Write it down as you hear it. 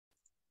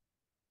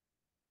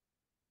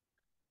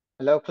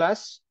Hello,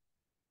 class.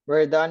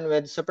 We're done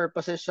with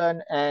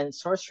superposition and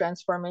source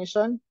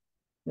transformation.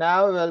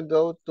 Now we'll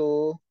go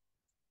to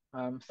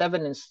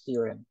Thevenin's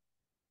theorem.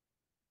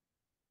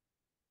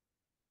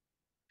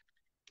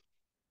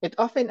 It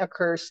often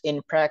occurs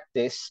in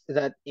practice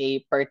that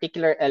a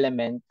particular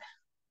element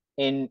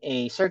in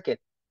a circuit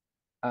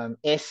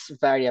is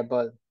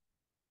variable.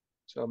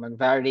 So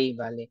mag-vary,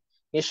 bali.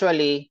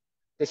 Usually,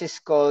 this is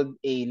called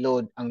a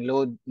load. Ang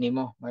load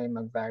nimo may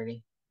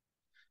mag-vary.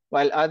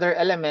 While other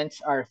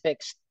elements are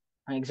fixed.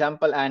 Ang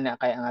example ana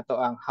kay ang ato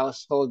ang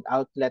household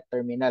outlet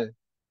terminal,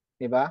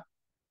 di ba?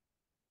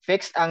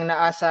 Fixed ang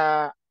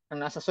nasa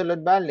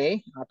sulod bali,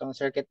 atong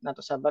circuit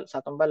nato sa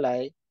atong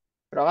balay.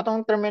 Pero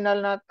atong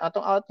terminal na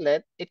atong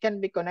outlet, it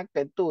can be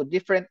connected to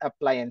different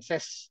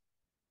appliances.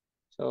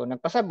 So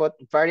nagpasabot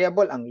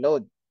variable ang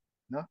load,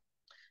 no?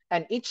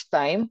 And each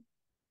time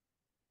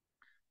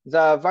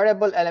the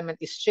variable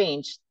element is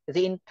changed,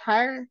 the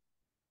entire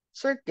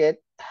circuit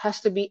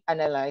has to be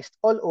analyzed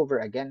all over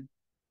again.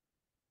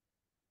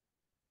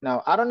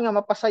 Now, aron nga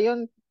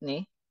mapasayon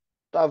ni,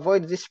 to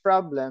avoid this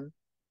problem,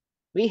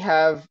 we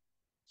have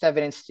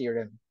Thevenin's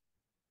theorem.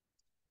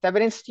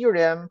 Thevenin's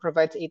theorem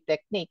provides a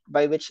technique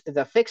by which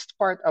the fixed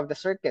part of the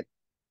circuit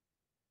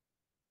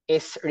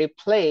is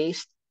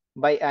replaced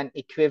by an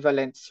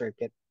equivalent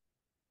circuit.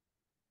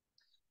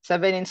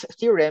 Thevenin's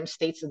theorem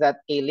states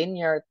that a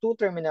linear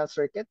two-terminal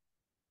circuit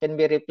can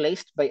be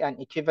replaced by an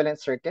equivalent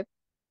circuit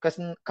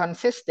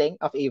consisting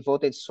of a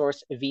voltage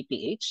source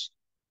VTH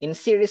in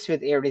series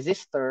with a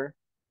resistor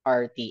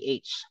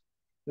RTH,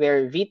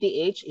 where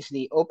VTH is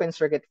the open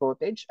circuit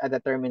voltage at the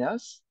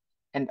terminals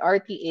and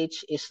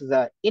RTH is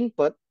the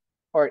input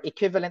or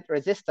equivalent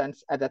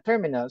resistance at the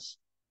terminals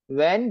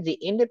when the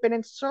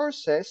independent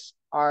sources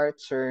are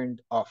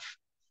turned off.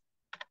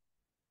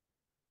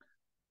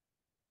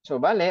 So,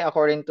 bale,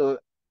 according to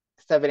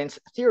Thevenin's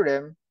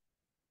theorem,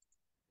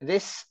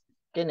 this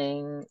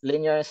kining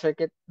linear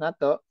circuit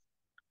nato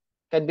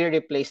can be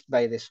replaced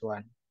by this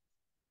one.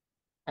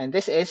 And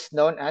this is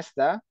known as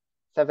the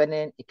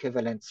Thevenin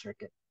equivalent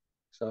circuit.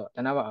 So,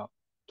 tanawa,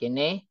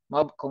 kini,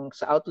 kung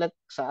sa outlet,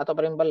 sa ato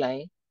pa rin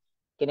balay,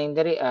 kining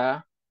diri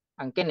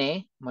ang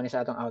kini, mo ni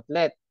sa atong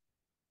outlet.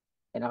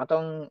 And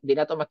akatong, di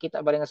na to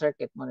makita ba rin nga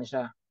circuit, mo ni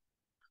siya.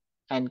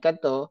 And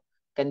kato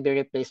can be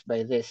replaced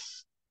by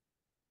this.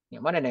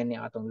 Mo na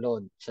ni atong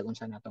load, sa kung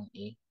saan atong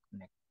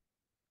i-connect.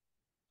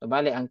 So,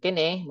 bali, ang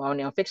kini, mao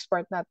ni ang fixed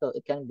part nato,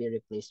 it can be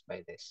replaced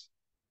by this.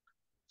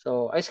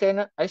 So, ayos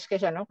kayo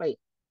siya, no? Kay,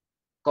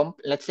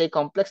 let's say,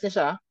 complex ni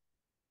siya.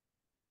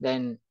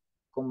 Then,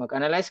 kung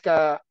mag-analyze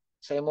ka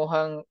sa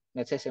imuhang,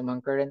 let's say, sa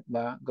imong current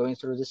ba, going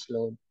through this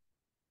load,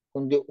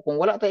 kung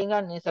wala tayo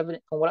nga,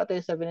 kung wala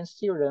tayo sa Thevenin's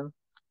theorem,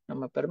 na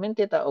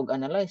ma-permente ta og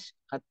analyze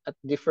at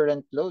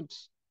different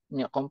loads.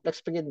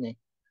 Complex pa gid ni.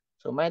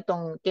 So, may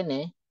itong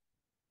kini,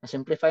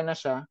 na-simplify na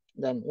siya,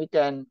 then we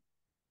can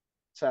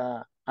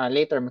sa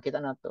later makita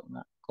nato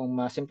na kung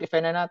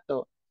ma-simplify na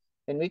nato,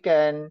 then we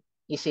can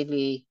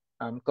easily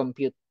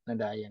compute na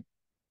dayon.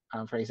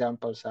 For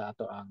example, sa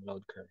ato ang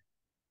load curve.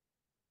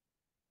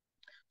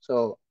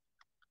 So,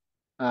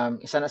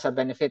 isa na sa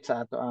benefit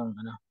sa ato ang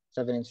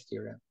Thevenin's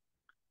theorem.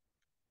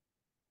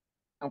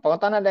 Ang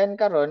pangutana dayon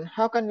karon,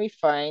 how can we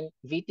find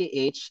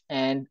VTH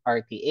and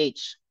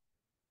RTH?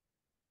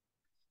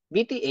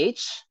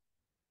 VTH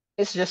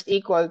is just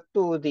equal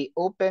to the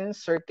open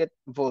circuit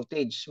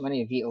voltage,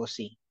 mani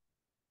VOC.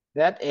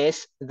 That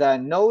is the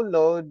no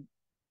load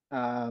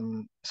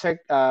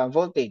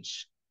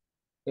voltage.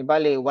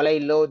 Ibali,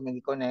 walay load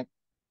nag-connect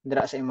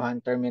dira sa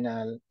imong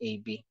terminal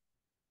AB.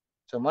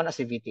 So, mo na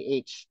si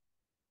VTH.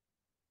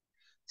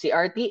 Si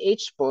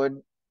RTH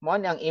pod, mo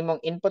na ang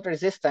imong input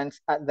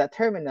resistance at the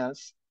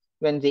terminals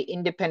when the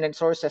independent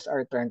sources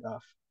are turned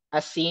off,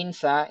 as seen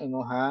sa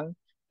imong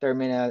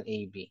terminal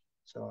AB.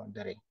 So,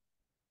 dari.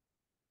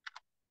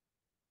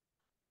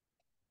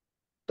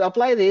 To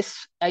apply this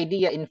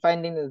idea in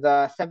finding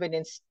the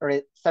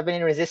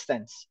Thevenin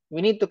resistance,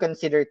 we need to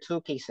consider two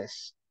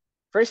cases.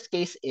 First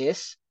case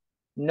is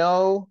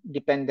no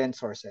dependent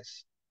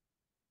sources.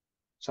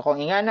 So kung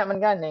ingana man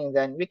ganing,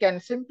 then we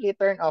can simply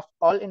turn off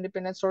all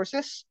independent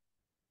sources.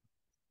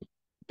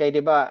 Kaya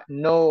di ba,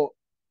 no,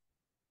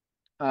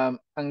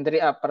 ang diri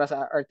para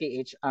sa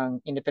RTH, ang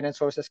independent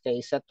sources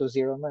kay set to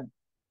 0 man.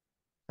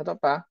 Ito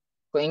pa,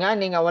 kung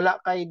ingani nga wala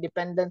kay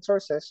dependent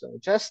sources, so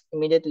just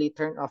immediately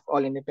turn off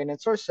all independent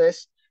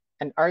sources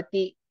and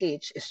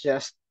RTH is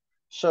just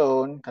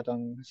shown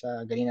katong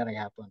sa ganina rin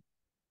hapon.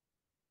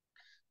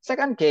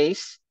 Second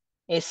case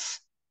is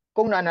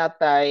kung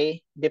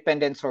nanatay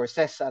dependent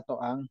sources sa ato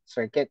ang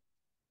circuit.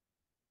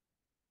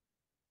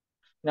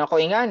 Now,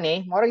 kung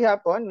ingani, more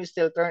hapon, we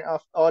still turn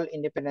off all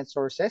independent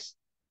sources,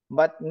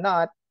 but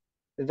not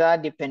the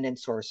dependent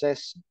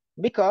sources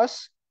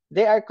because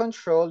they are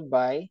controlled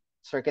by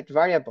circuit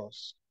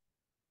variables.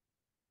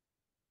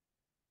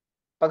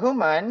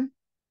 Paghuman,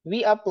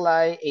 we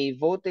apply a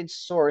voltage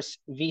source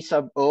V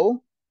sub O,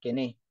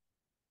 kini.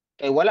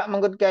 Kay wala man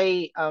gud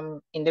kay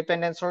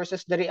independent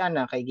sources diri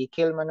ana kay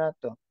gi-kill man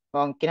nato.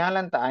 Ang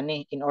kinahanglan ta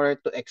ani in order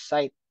to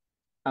excite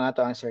ang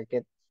ato ang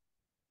circuit.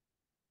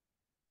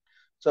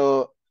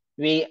 So,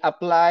 we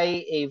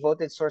apply a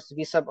voltage source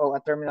V sub O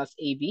at terminals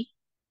AB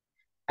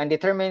and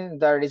determine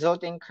the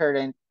resulting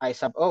current I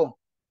sub O.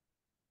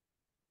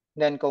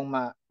 Then, kung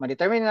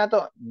ma-determine na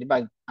to, di ba,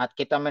 at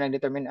kita man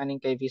nag-determine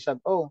aning kay V sub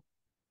O.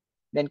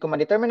 Then, kung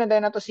ma-determine na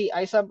din na to si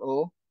I sub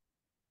O,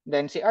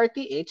 then si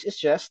RTH is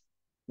just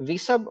V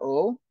sub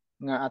O,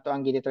 nga ato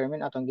ang gi-determine,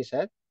 ato ang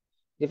gi-set,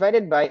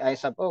 divided by I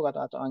sub O,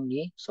 ato ang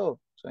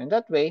gi-solve. So, in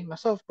that way,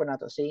 ma-solve po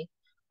nato si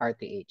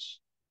RTH.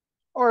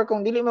 Or,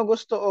 kung dili mo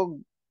gusto og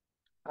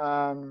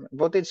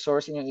voltage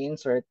source inyong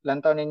insert,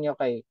 lantaw ninyo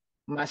kay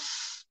mas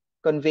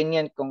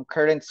convenient kung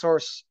current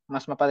source,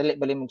 mas mapadali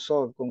bali mong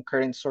solve kung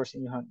current source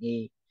inyong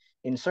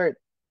i-insert.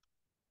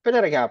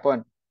 Pwede rin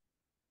hapon.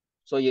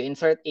 So you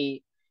insert a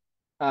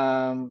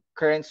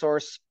current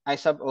source I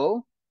sub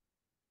O,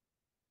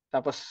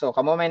 tapos so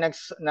kamo may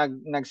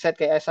nag-set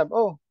kay I sub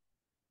O,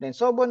 then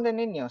sobon din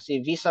ninyo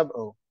si V sub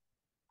O.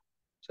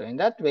 So in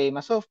that way,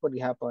 masolve po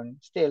gihapon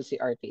still si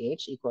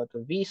RTH equal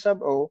to V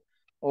sub O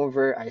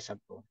over I sub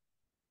O.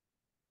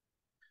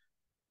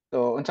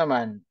 So, unsa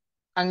man,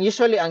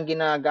 usually ang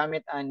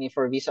ginagamit ani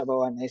for V sub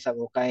O and I sub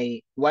O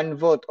kay 1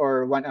 volt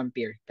or 1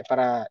 ampere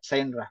para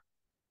sign ra.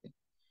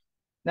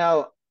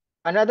 Now,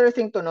 another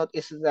thing to note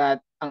is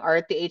that ang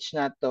RTH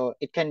nato,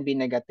 it can be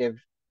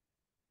negative.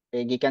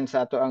 Okay, gikan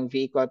sa ato ang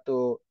V equal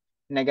to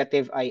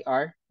negative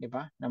IR, di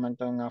ba? Naman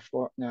to nga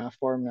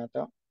form na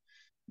to.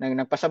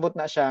 Nagpasabot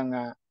na siya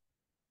nga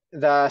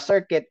the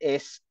circuit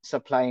is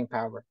supplying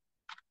power.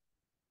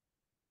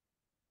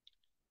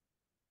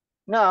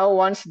 Now,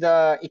 once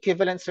the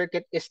equivalent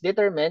circuit is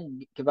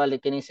determined, kibali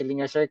kini sa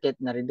linear circuit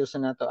na reduce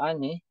na nato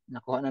ani,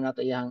 nakuha na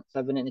nato iyang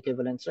Thevenin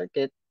equivalent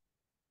circuit.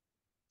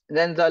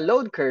 Then the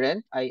load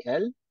current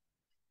IL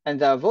and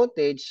the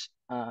voltage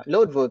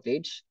load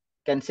voltage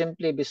can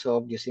simply be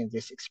solved using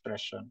this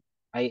expression.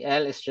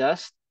 IL is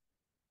just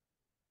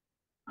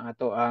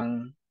ato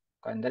ang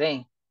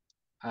kuandre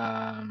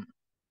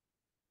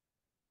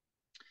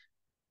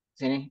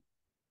sini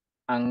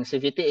ang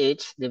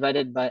CVTH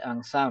divided by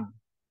ang sum.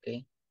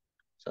 Okay?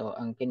 So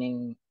ang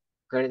kining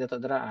current ato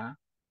dira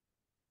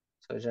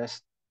so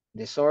just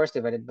the source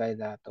divided by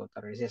the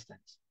total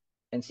resistance.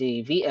 And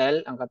si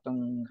VL, ang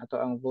katong ato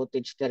ang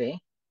voltage dire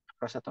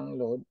across atong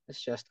load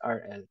is just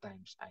RL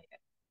times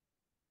IL.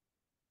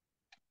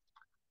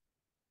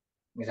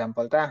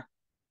 Example ta.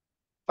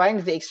 Find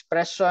the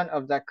expression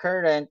of the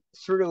current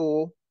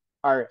through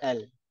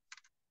RL.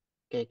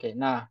 Okay.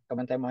 Na,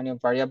 kamantay mo yung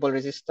variable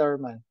resistor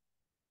man.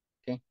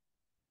 Okay.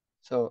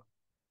 So,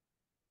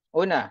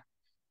 una,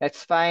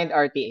 let's find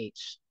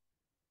RTH.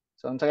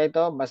 So, unsa kay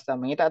ito? Basta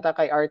mangita ta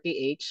kay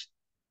RTH,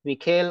 we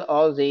kill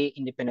all the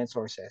independent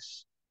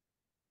sources.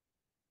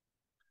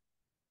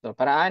 So,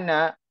 paraan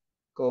na,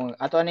 kung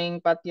ato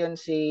aning patyon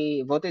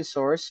si voltage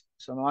source,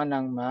 so mo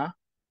nang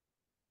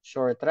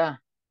ma-short ra.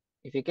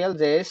 If you kill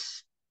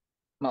this,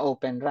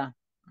 ma-open ra.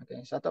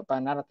 Okay, so ato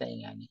pa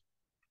naratay nga ni.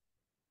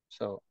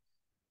 So,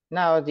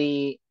 now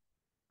the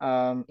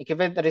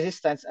equivalent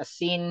resistance as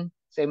seen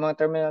sa mga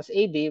terminals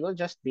AB will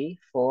just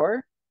be 4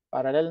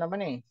 parallel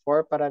naman eh.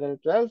 4 parallel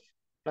 12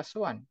 plus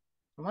 1.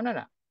 So, muna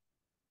na.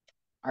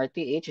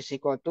 RTH is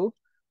equal to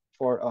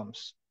 4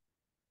 ohms.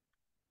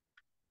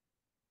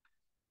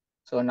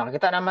 So,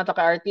 nakakita naman ito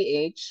ka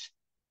RTH.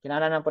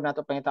 Kinahanglan po nato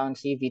pangitaon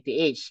si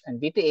VTH.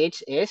 And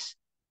VTH is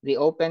the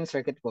open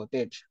circuit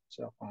voltage.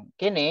 So, kung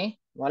kini,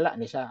 wala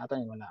ni siya. Ato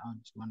ni wala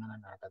on. So, muna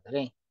na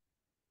nakatadali.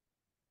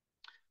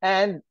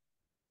 And,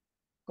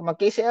 kung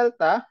mag-KCL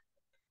ta,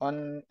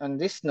 on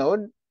this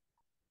node,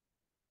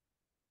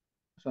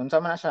 so,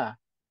 sama na siya.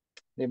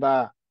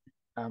 Diba,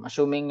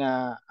 assuming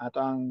ato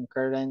ang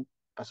current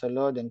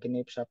pasulod, and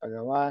kini siya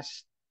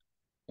pagawas,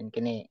 and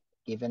kini,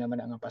 given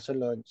naman ang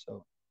pasulod.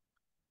 So,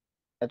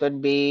 that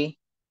would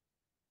be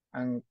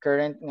ang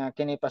current nga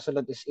kini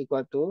pasulod is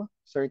equal to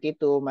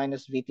 32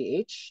 minus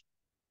VTH.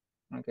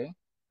 Okay?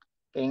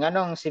 Kay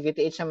nganong si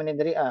VTH naman ni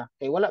diri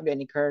kay wala ba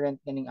ni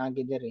current ganing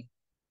agi diri.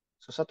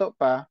 So sa to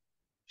pa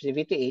si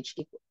VTH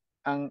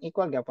ang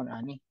equal gyapon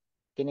ani.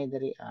 Kini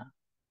diri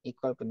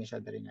equal po ni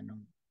siya diri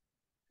nganong.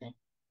 Okay?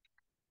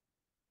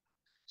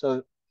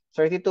 So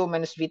 32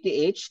 minus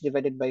VTH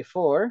divided by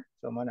 4.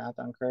 So mo na ato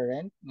ang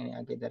current ngani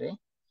agi diri.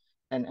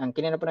 And ang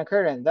kini na po ng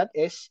current that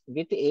is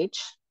VTH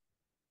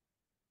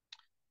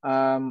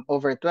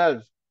over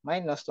 12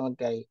 minus tungod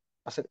kay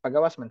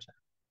pagawas man siya.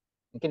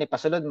 Kini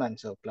pasulod man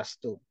so plus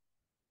 2.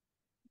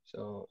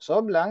 So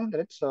solve lang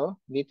diretso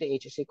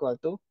VTH is equal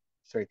to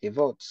 30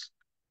 volts.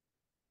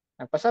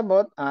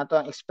 Nagpasabot ang ato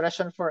ang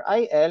expression for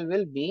IL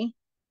will be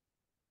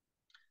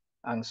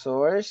ang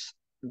source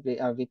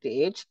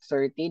VTH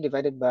 30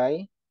 divided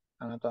by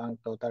ang ato ang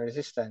total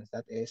resistance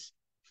that is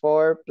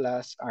 4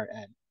 plus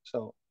RL.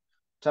 So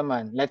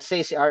saman, let's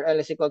say si RL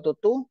is equal to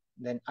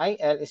 2, then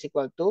IL is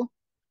equal to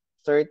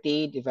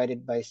 30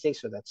 divided by 6,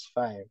 so that's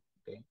 5.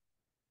 Okay.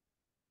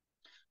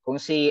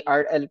 Kung si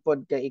RL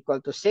pod kay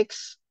equal to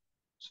 6,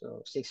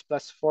 so 6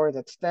 plus 4,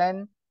 that's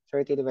 10.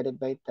 30 divided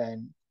by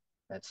 10,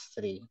 that's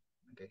 3.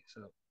 Okay,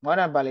 so mo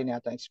na bali ni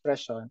atong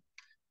expression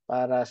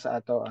para sa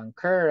ato ang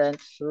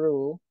current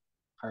through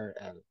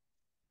RL.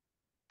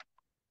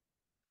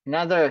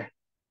 Another,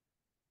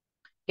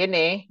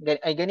 kini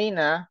ay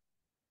ganina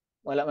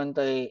wala man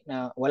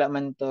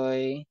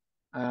toy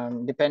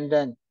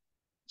dependent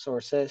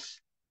sources.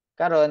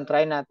 Karon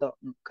try nato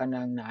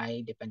kanang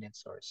naay dependent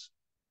source.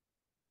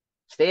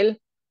 Still,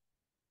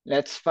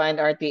 let's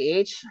find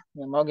RTH.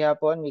 Mao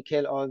gyapon, we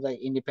kill all the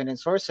independent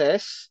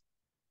sources.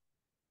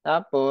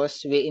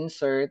 Tapos we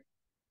insert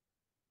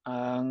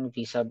ang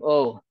V sub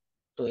O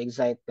to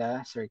excite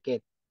the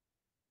circuit.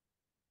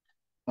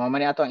 Mao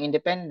man ato ang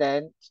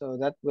independent, so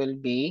that will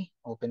be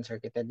open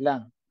circuited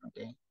lang.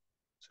 Okay.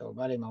 So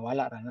bali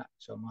mawala ra na.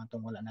 So mga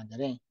tong wala na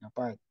diri na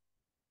part.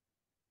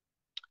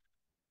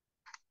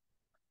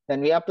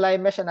 Then we apply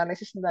mesh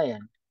analysis na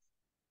yan.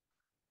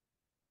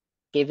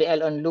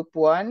 KVL on loop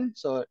 1.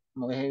 So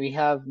we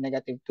have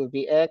negative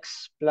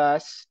 2Vx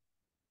plus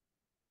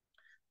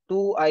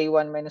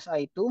 2I1 minus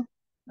I2.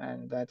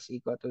 And that's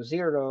equal to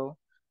 0.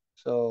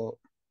 So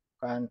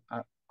can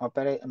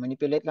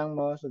manipulate lang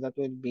mo. So that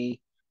would be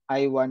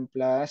I1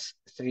 plus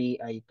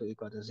 3I2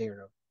 equal to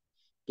 0.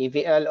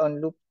 KVL on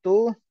loop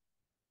 2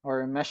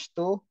 or mesh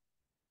 2.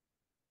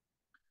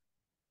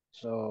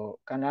 So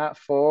kana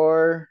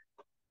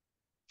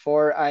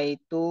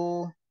 4I2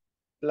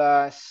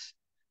 plus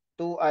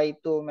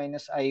 2I2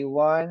 minus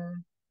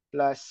I1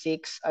 plus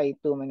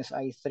 6I2 minus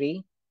I3,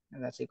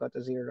 and that's equal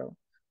to 0.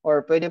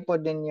 Or pwede po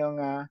din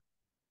yung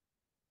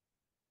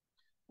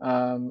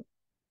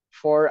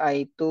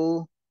 4I2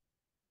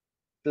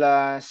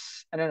 plus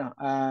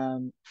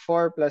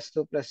 4 plus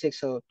 2 plus 6,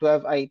 so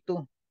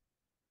 12I2.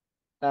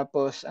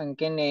 Tapos ang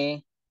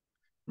kini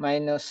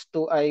minus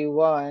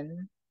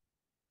 2I1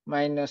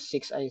 minus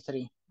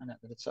 6I3. Ano,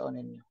 ditsoon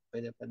ninyo.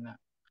 Pwede pa na.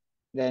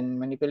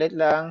 Then manipulate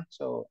lang.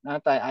 So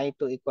natay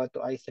I2 equal to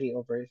I3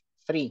 over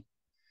 3.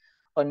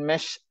 On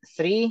mesh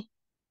 3,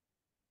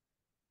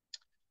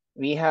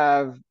 we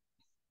have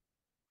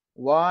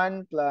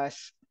 1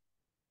 plus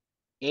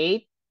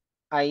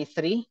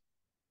 8I3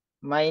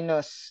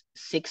 minus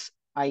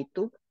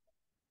 6I2.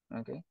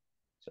 Okay.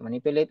 So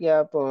manipulate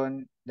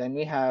yapon. Then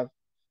we have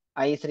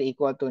I3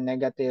 equal to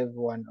negative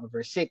 1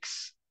 over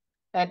 6.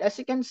 And as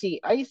you can see,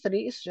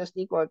 I3 is just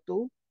equal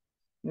to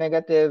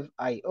negative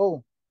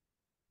IO.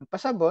 Ang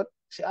pasabot,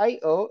 si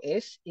IO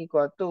is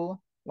equal to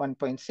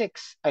 1.6.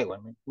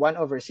 1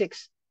 over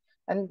 6.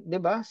 And di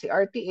ba, si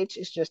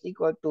RTH is just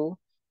equal to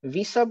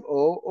V sub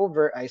O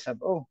over I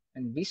sub O.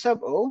 And V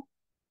sub O,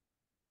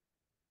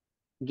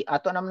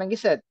 ato naman ng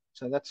giset.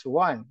 So that's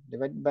 1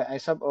 divided by I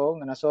sub O.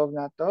 Nga na-solve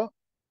na to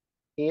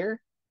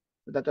here.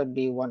 So that would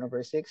be 1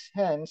 over 6.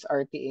 Hence,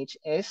 RTH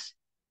is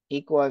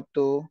equal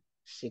to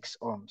 6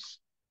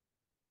 ohms.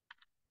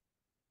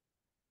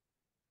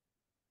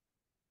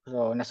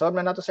 So, na-solve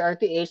na nato si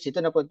RTH. Dito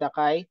na punta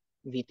kay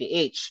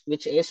VTH,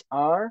 which is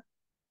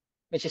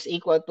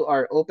equal to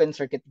our open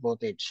circuit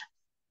voltage.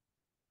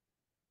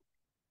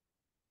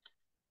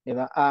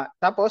 Diba?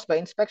 Tapos, by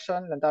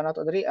inspection, lantaw na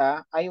ito diri,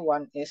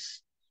 I1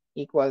 is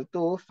equal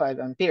to 5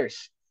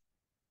 amperes.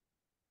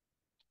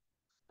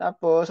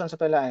 Tapos, ang sa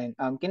palain,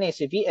 kini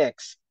si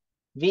Vx.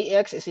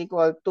 Vx is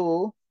equal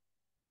to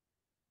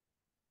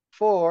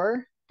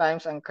 4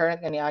 times ang current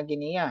nga niagi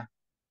niya.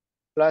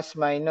 Plus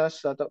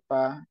minus, so ito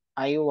pa,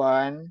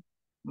 I1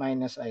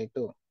 minus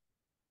I2.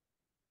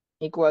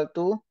 Equal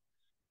to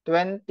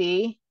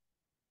 20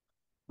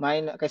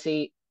 minus,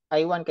 kasi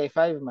I1 kay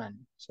 5 man.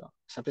 So,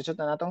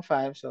 substitute na natong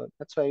 5. So,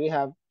 that's why we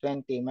have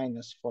 20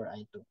 minus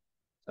 4I2.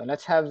 So,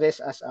 let's have this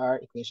as our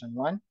equation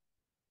 1.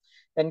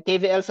 Then,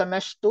 KVL sa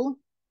mesh 2.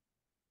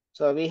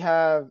 So, we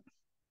have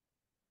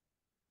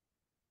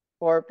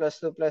 4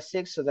 plus 2 plus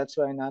 6. So, that's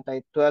why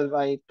natay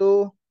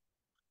 12I2.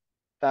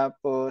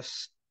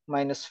 Tapos,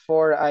 minus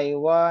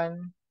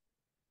 4I1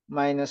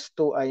 minus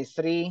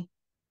 2I3.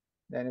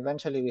 Then,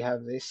 eventually, we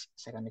have this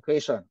second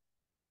equation.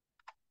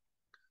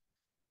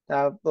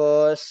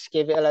 Tapos,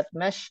 KVL at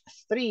mesh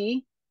 3.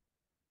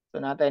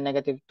 So, natay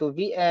negative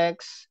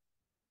 2Vx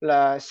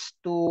plus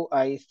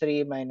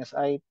 2I3 minus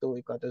I2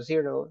 equal to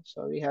 0.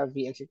 So, we have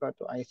Vx equal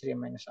to I3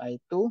 minus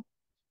I2.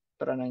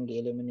 Para nang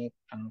gi-eliminate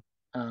ang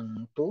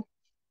 2.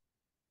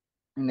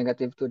 Ang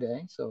negative 2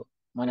 dahil. So,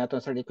 muna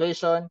itong third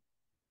equation.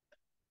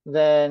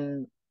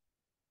 Then,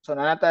 so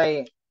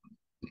natay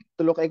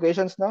tulok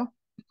equations, no?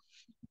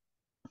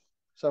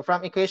 So,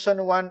 from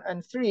equation 1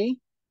 and 3,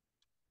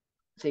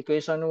 sa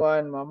equation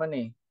 1, maman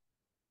eh,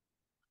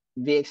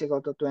 Vx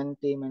equal to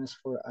 20 minus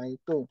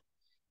 4I2.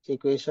 Sa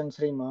equation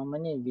 3,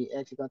 maman eh,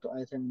 Vx equal to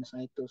I3 minus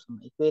I2. So,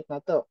 ma-equate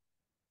na to.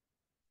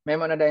 May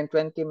mo na dahil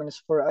 20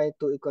 minus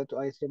 4I2 equal to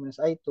I3 minus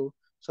I2.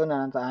 So,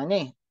 nanantaan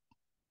eh.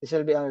 This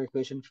will be our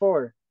equation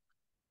 4.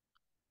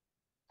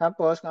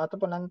 Tapos, kung ato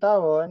po ng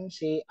tawon,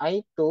 si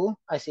I2,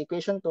 si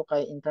equation 2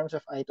 kay in terms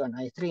of I2 and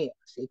I3.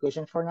 Si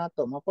equation 4 na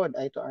to, mapod,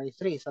 I2,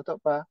 I3. Sa to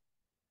pa,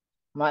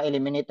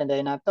 ma-eliminate na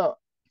dahil na to.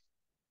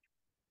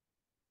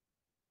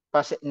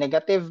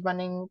 Negative man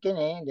ning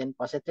kini, then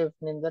positive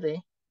nin dari.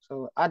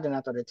 So, add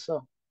na to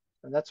dito.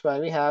 So, that's why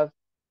we have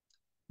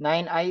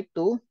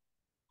 9I2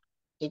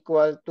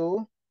 equal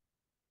to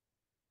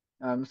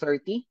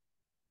 30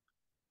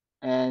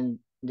 and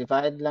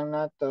divide lang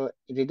nato,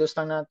 reduce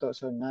lang nato,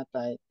 so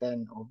natay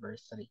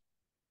 10/3.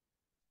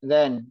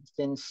 Then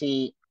since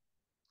si,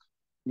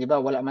 di ba,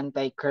 wala man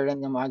tay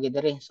current nga moagi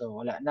diri, so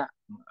wala na.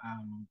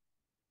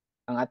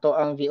 Ang ato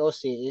ang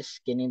VOC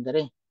is kini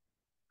diri.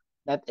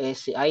 That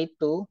is si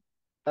I2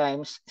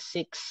 times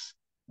 6.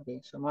 Okay,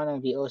 so mo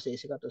ang VOC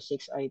is equal to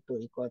 6I2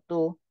 equal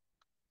to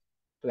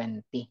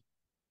 20.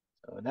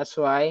 So that's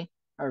why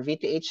our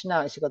VTH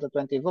now is equal to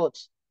 20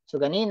 volts. So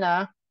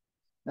ganina,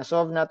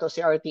 na-solve na to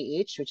si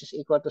RTH which is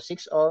equal to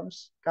 6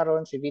 ohms.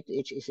 Karon si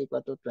VTH is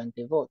equal to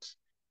 20 volts.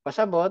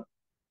 Pasabot,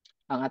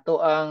 ang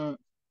ato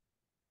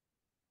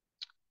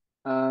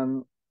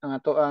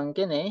ang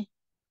kini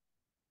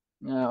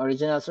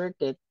original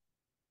circuit,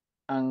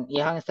 ang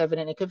iyang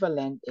Thevenin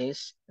equivalent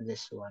is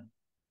this one.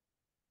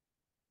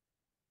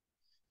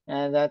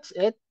 And that's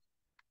it.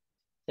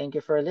 Thank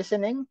you for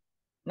listening.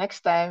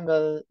 Next time,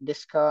 we'll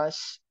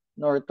discuss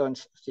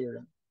Norton's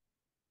theorem.